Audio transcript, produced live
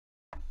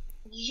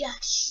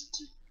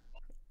Just.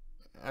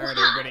 Alright,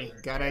 everybody.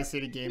 Got Ice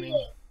City Gaming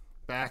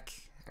back.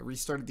 I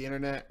restarted the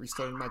internet,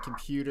 restarted my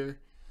computer.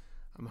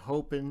 I'm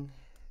hoping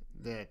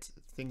that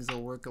things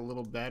will work a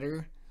little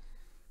better.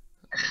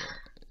 I'm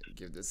gonna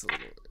give this a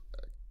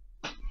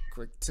little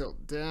quick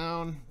tilt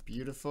down.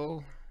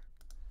 Beautiful.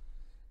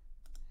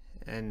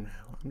 And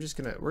we're just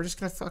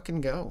gonna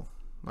fucking go.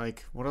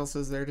 Like, what else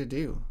is there to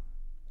do?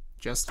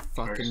 Just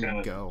fucking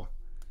go.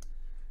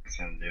 We're just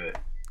gonna do it.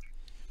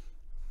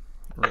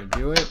 We're gonna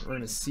do it. We're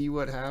gonna see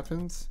what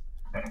happens.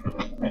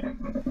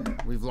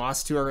 We've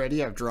lost 2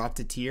 already. I've dropped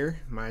a tier.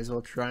 Might as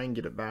well try and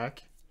get it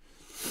back.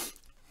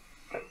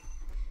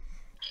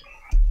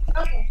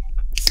 Okay.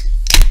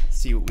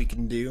 See what we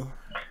can do.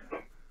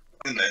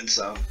 And then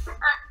some.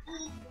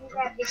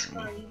 Grab this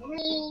for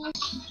me.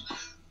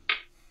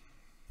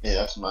 Yeah,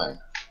 that's mine.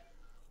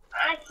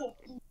 I can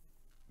eat.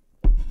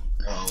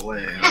 Oh,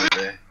 wait,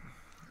 okay.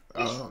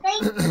 Oh,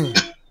 Thank you.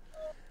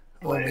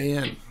 oh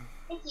man.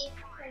 Thank you.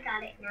 I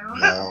got it now.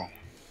 No.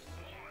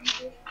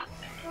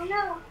 Oh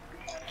no.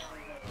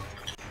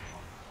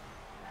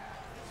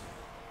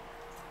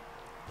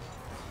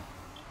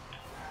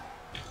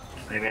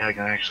 Maybe I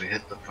can actually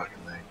hit the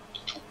fucking thing.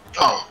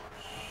 Oh!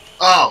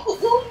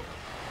 Oh!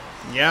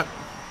 Yep.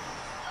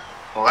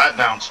 Well, that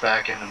bounced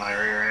back into my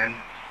rear end.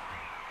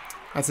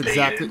 That's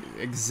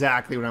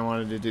exactly what I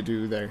wanted to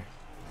do there.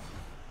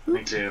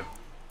 Me too.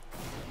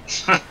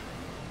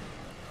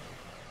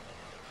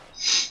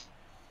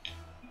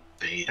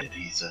 Baited,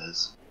 he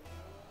says.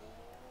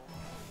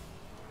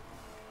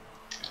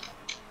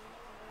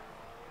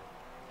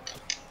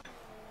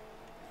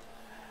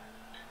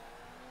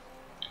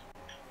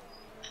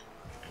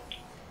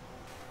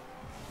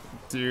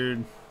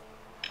 Dude.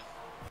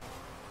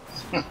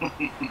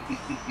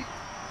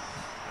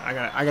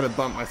 I gotta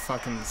bump my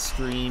fucking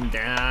screen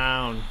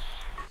down.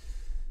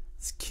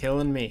 It's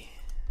killing me.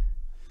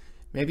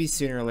 Maybe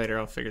sooner or later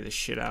I'll figure this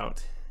shit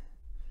out.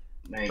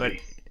 Maybe. But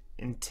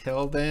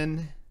until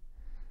then,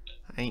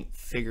 I ain't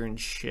figuring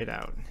shit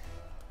out.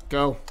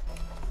 Go.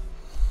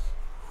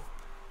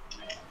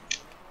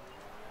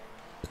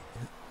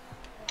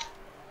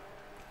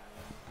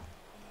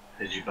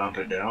 Did you bump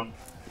it down?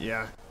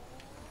 Yeah.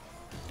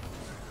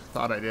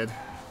 Thought I did.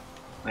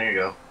 There you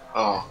go.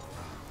 Oh.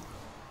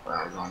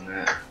 I was on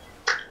that.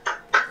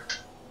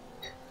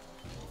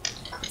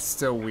 It's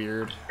still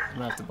weird. I'm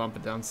gonna have to bump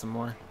it down some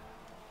more.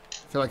 I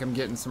feel like I'm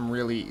getting some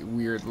really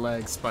weird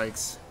lag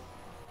spikes.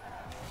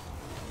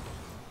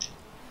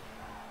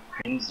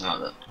 Ping's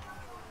not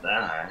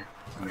that high.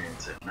 I mean,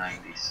 it's at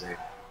 96.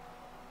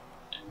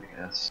 I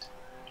guess.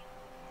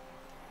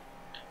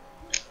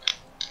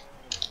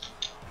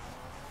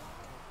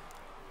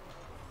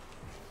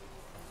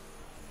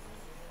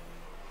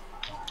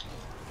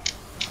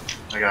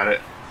 I got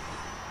it.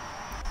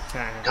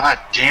 Okay. God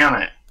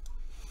damn it!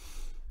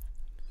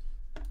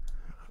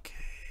 Okay.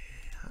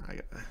 I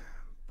gotta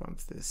bump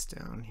this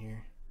down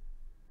here.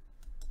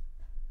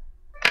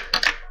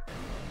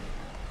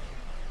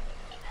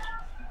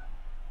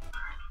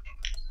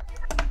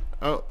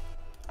 Oh.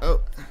 Oh.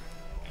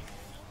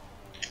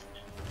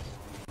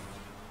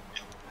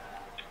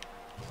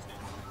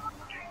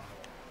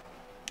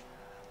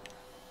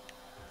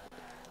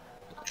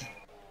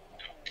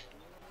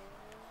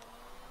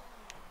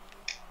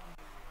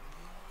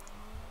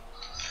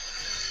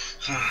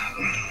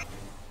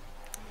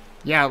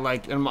 Yeah,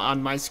 like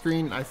on my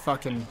screen, I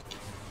fucking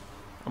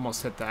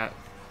almost hit that.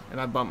 And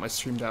I bumped my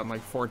stream down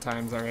like 4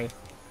 times already.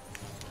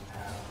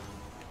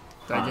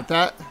 Did I get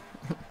that?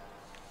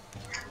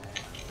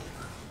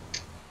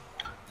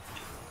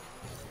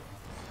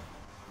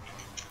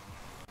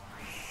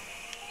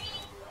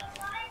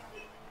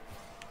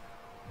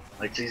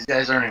 Like, these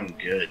guys aren't even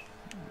good.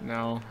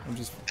 No,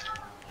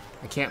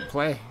 I can't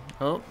play.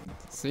 Oh,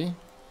 see?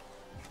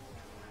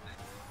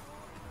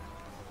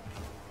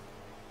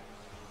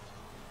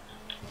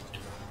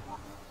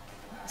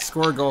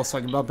 Score a goal so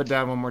I can bump it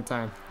down one more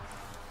time.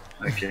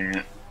 I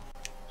can't.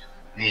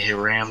 He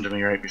rammed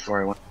me right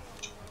before I went.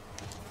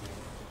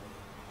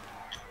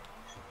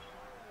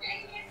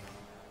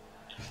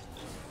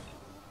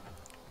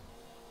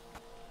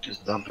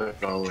 Just dump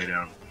it all the way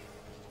down.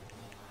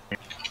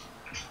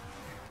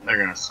 They're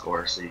gonna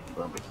score, so you can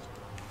bump it.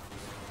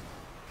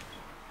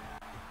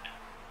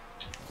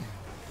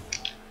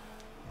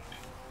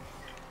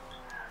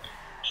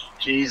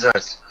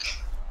 Jesus.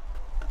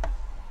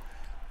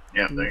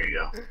 Yep, there you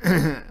go.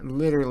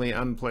 Literally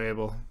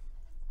unplayable.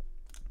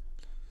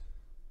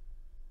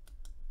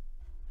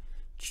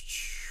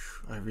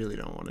 I really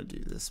don't want to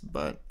do this,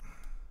 but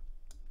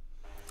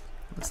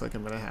looks like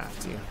I'm gonna have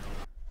to.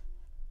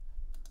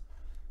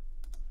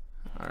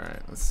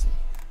 Alright, let's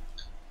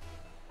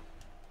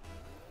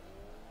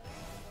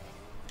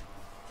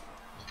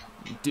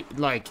see.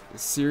 Like,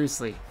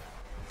 seriously.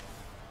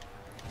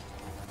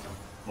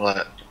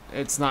 What?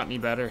 It's not any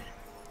better.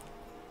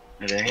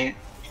 It ain't?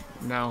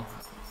 No.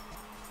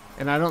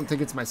 And I don't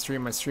think it's my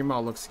stream. My stream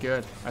all looks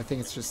good. I think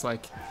it's just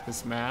like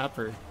this map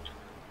or...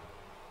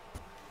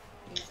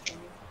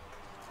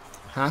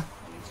 Huh?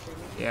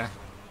 Yeah.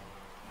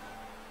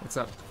 What's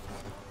up?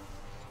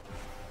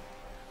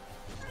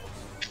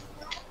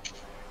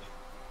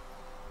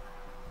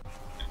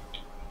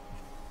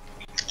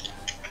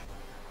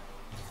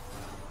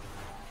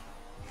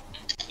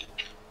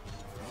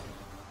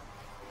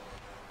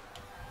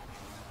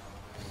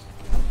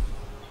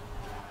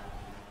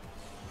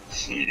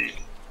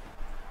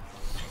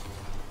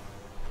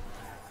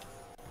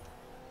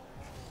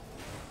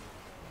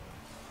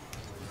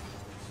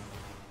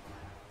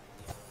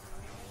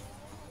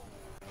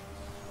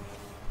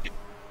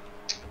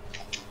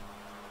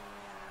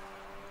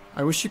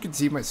 I wish you could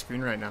see my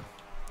screen right now.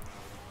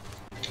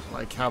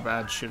 Like how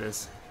bad shit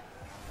is.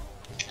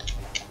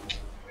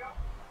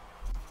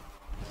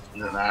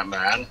 Is it that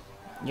bad?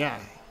 Yeah,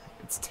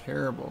 it's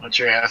terrible. What's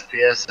your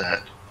FPS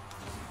at?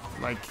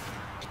 Like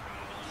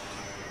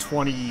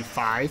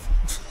 25.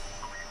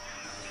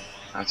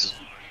 That's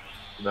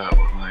about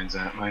what mine's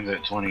at. Mine's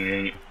at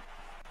 28.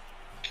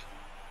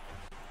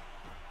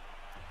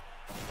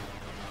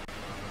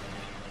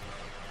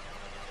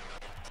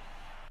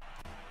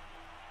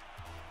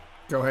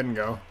 Go ahead and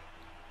go.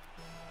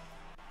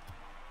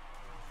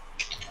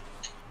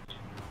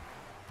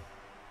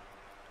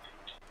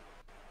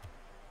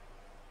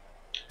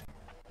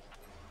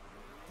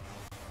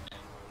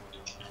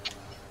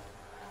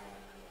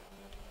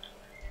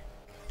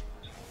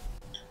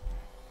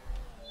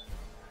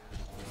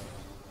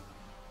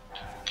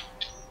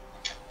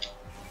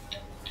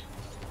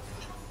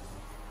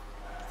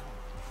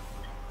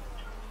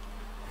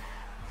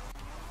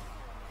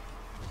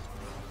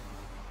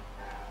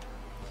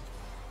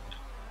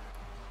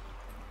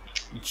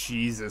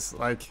 Jesus,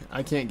 like,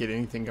 I can't get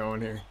anything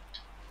going here.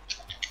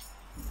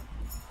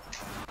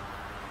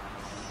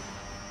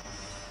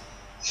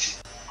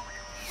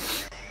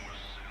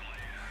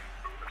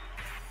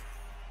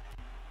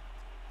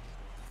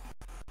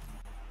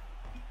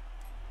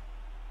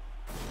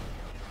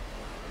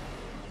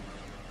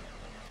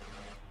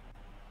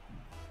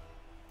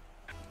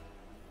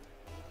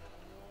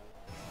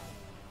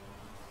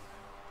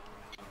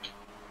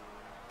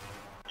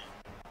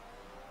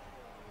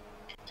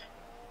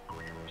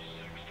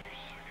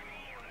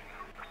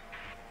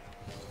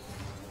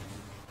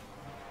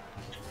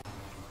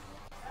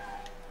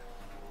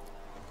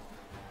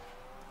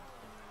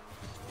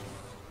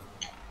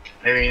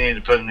 Maybe you need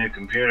to put a new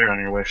computer on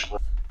your wish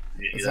list.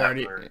 It's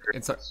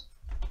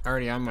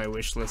already on my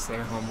wish list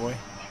there, homeboy.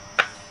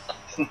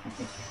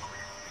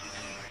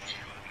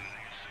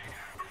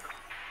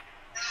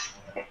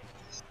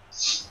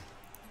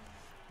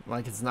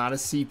 Like, it's not a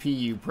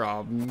CPU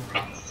problem.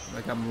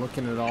 Like, I'm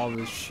looking at all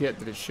this shit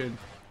that it should.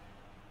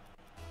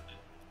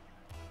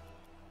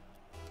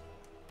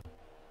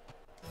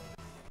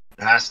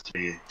 It has to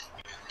be.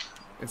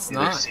 It's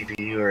Either not.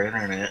 CPU or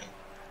internet.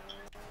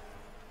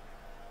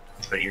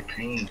 But you're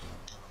paying,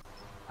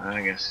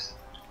 I guess,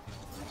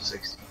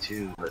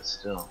 62, but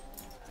still.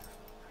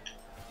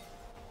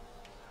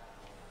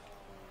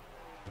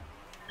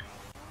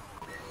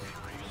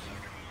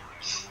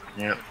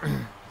 Yep.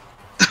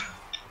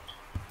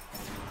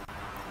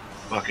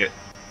 Bucket.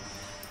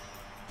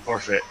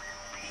 Forfeit.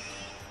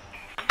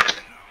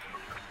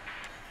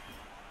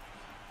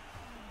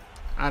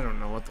 I don't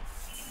know what the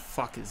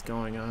fuck is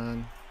going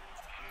on.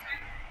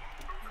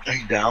 Are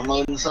you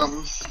downloading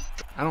something?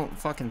 I don't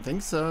fucking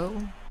think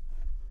so.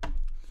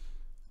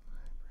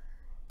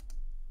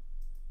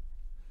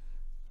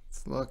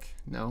 Let's look.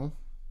 No.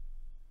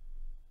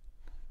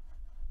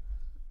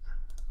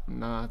 I'm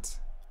not.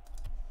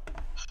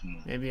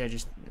 Maybe I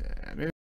just... Maybe